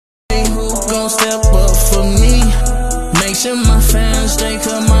step up for me. Make sure my fans stay,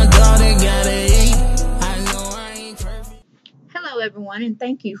 cause my daughter gotta eat. I know I ain't perfect. Hello everyone, and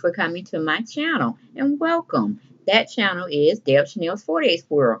thank you for coming to my channel and welcome. That channel is Deb Chanel's 48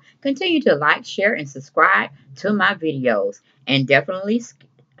 World. Continue to like, share, and subscribe to my videos. And definitely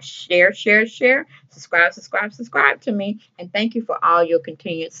share, subscribe to me. And thank you for all your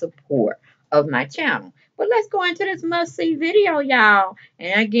continued support of my channel. But let's go into this must-see video, y'all.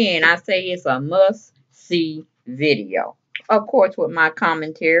 And again, I say it's a must-see video. Of course, with my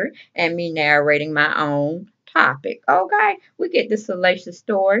commentary and me narrating my own topic. Okay, we get the salacious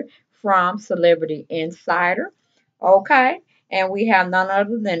story from Celebrity Insider. Okay, and we have none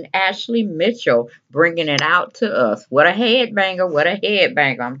other than Ashley Mitchell bringing it out to us. What a headbanger, what a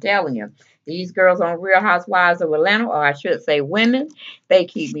headbanger, I'm telling you. These girls on Real Housewives of Atlanta, or I should say women, they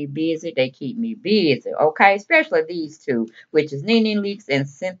keep me busy, okay? Especially these two, which is NeNe Leakes and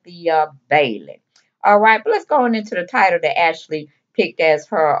Cynthia Bailey. All right, but let's go on into the title that Ashley picked as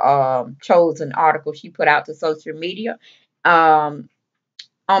her chosen article she put out to social media on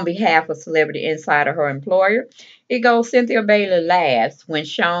behalf of Celebrity Insider, her employer. It goes, Cynthia Bailey laughs when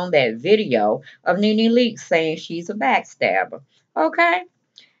shown that video of NeNe Leakes saying she's a backstabber. Okay?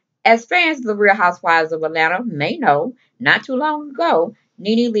 As fans of the Real Housewives of Atlanta may know, not too long ago,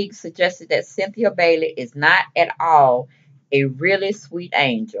 NeNe Leakes suggested that Cynthia Bailey is not at all a really sweet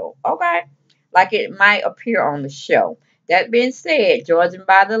angel. Okay? Like it might appear on the show. That being said, judging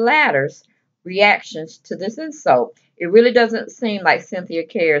by the latter's reactions to this insult, it really doesn't seem like Cynthia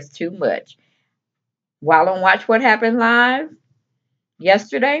cares too much. While on Watch What Happened Live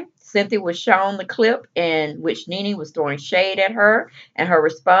yesterday, Cynthia was shown the clip in which NeNe was throwing shade at her, and her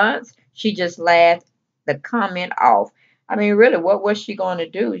response, she just laughed the comment off. I mean, really, what was she going to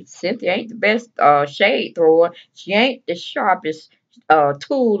do? Cynthia ain't the best shade thrower. She ain't the sharpest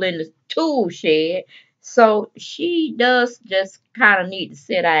tool in the tool shed. So she does just kind of need to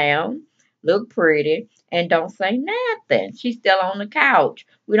sit down, look pretty, and don't say nothing. She's still on the couch.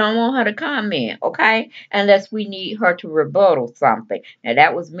 We don't want her to comment, okay? Unless we need her to rebuttal something. Now,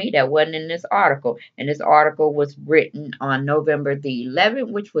 that was me. That wasn't in this article. And this article was written on November the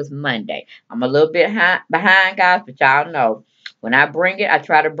 11th, which was Monday. I'm a little bit behind, guys, but y'all know. When I bring it, I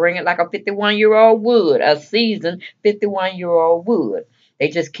try to bring it like a 51-year-old would. A seasoned 51-year-old would. They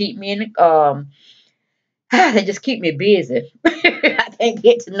just keep me in the... they just keep me busy. I can't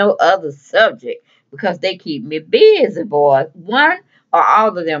get to no other subject because they keep me busy, boy. One or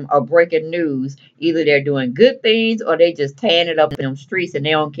all of them are breaking news. Either they're doing good things or they just tearing it up in them streets and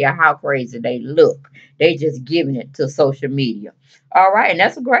they don't care how crazy they look. They just giving it to social media. All right, and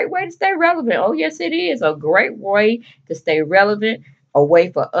that's a great way to stay relevant. Oh, yes, it is a great way to stay relevant, a way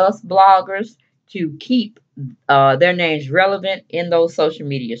for us bloggers to keep their names relevant in those social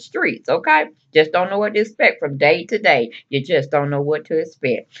media streets, okay? Just don't know what to expect from day to day. You just don't know what to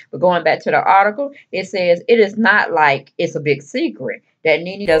expect. But going back to the article, it says, it is not like it's a big secret that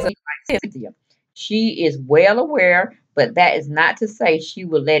NeNe doesn't like Cynthia. She is well aware, but that is not to say she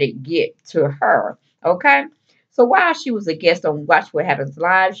will let it get to her, okay? So while she was a guest on Watch What Happens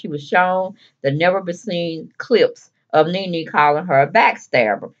Live, she was shown the never-been-seen clips of NeNe calling her a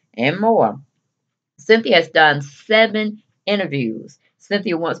backstabber and more. Cynthia has done 7 interviews.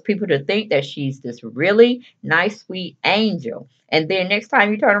 Cynthia wants people to think that she's this really nice, sweet angel. And then next time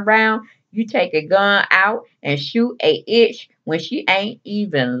you turn around, you take a gun out and shoot a itch when she ain't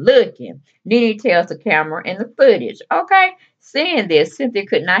even looking. NeNe tells the camera in the footage. Okay? Seeing this, Cynthia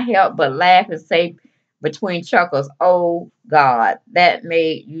could not help but laugh and say between chuckles, oh, God, that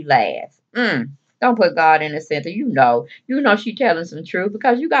made you laugh. Don't put God in the center. You know she telling some truth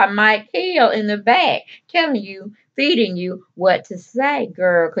because you got Mike Hill in the back telling you, feeding you what to say,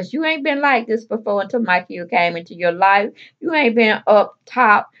 girl. Because you ain't been like this before until Mike Hill came into your life. You ain't been up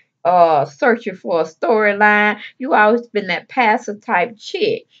top searching for a storyline. You always been that passive type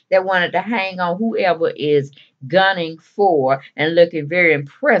chick that wanted to hang on whoever is gunning for and looking very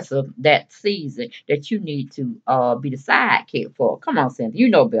impressive that season that you need to be the sidekick for. Come on, Cynthia. You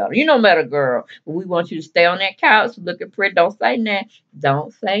know better. You know better, girl. But we want you to stay on that couch looking pretty. Don't say nothing.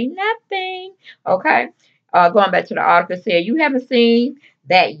 Don't say nothing. Okay? Going back to the article, said you haven't seen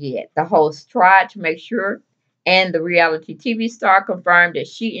that yet. The host tried to make sure, and the reality TV star confirmed that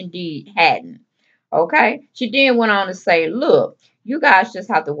she indeed hadn't. Okay? She then went on to say, look, you guys just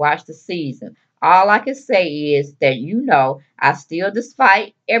have to watch the season. All I can say is that, I still,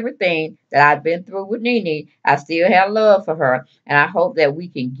 despite everything that I've been through with NeNe, I still have love for her. And I hope that we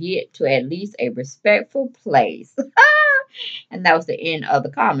can get to at least a respectful place. And that was the end of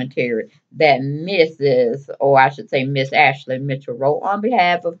the commentary. that Mrs. or I should say Miss Ashley Mitchell wrote on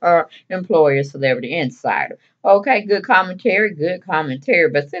behalf of her employer, Celebrity Insider. Okay, good commentary, good commentary.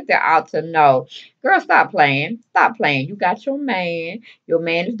 But Cynthia ought to know, girl, stop playing. Stop playing. You got your man. Your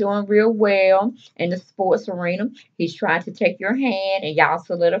man is doing real well in the sports arena. He's trying to take your hand and y'all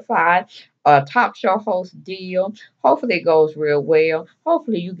solidify a talk show host deal. Hopefully it goes real well.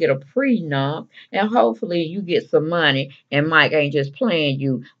 Hopefully you get a prenup and hopefully you get some money and Mike ain't just playing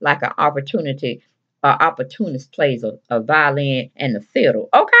you like an opportunist plays a violin and the fiddle.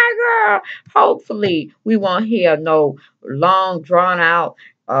 Okay, girl. Hopefully we won't hear no long drawn out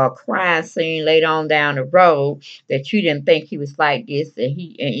crime scene later on down the road that you didn't think he was like this and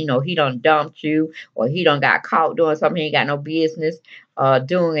he done dumped you or he done got caught doing something he ain't got no business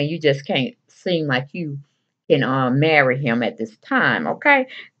doing and you just can't seem like you can marry him at this time, okay?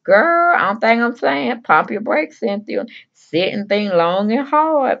 Girl, I don't think I'm saying pump your brakes, Cynthia. Sit and think long and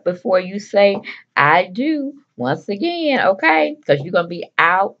hard before you say I do once again, okay? Because you're gonna be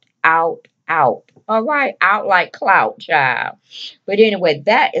out, out, out. All right, out like clout, child. But anyway,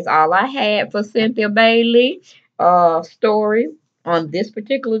 that is all I had for Cynthia Bailey story on this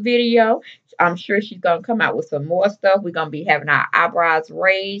particular video. I'm sure she's gonna come out with some more stuff. We're gonna be having our eyebrows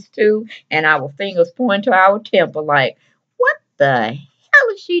raised too, and our fingers pointing to our temple, like, what the hell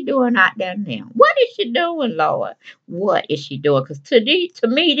is she doing out there now? What is she doing, Lord? What is she doing? Because to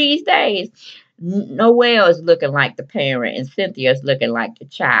me these days, Noelle is looking like the parent, and Cynthia is looking like the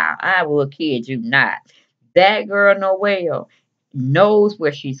child. I will kid you not. That girl Noelle knows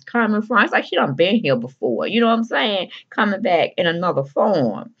where she's coming from. It's like she done been here before. You know what I'm saying? Coming back in another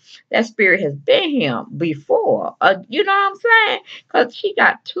form. That spirit has been here before. You know what I'm saying? Because she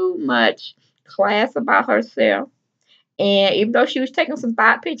got too much class about herself. And even though she was taking some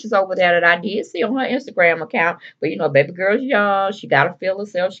thought pictures over there that I did see on her Instagram account, but baby girl's young. She got to feel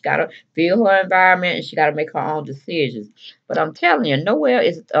herself. She got to feel her environment and she got to make her own decisions. But I'm telling you, Noelle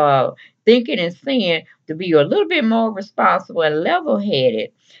is thinking and seeing to be a little bit more responsible and level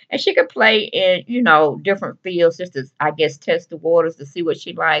headed. And she could play in, different fields just to, I guess, test the waters to see what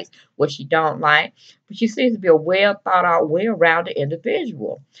she likes, what she don't like. But she seems to be a well thought out, well rounded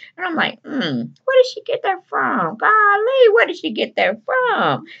individual. And I'm like, where did she get that from? Golly, where did she get that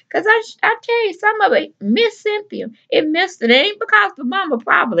from? Because I tell you, some of it, Miss Cynthia, it missed it. It ain't because the mama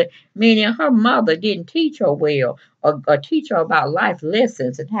probably, meaning her mother, didn't teach her well or teach her about life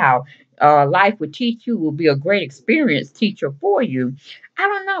lessons and how life would teach you will be a great experience teacher for you. I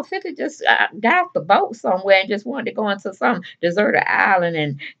don't know. Cynthia just got off the boat somewhere and just wanted to go into some deserted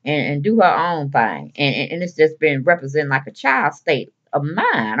island and do her own thing. And it's just been representing like a child state of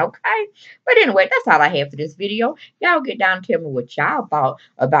mine, okay? But anyway, that's all I have for this video. Y'all get down and tell me what y'all thought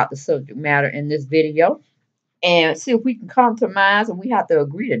about the subject matter in this video and see if we can compromise and we have to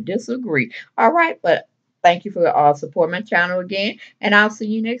agree to disagree. All right, but thank you for supporting my channel again, and I'll see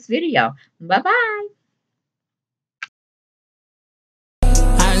you next video. Bye-bye.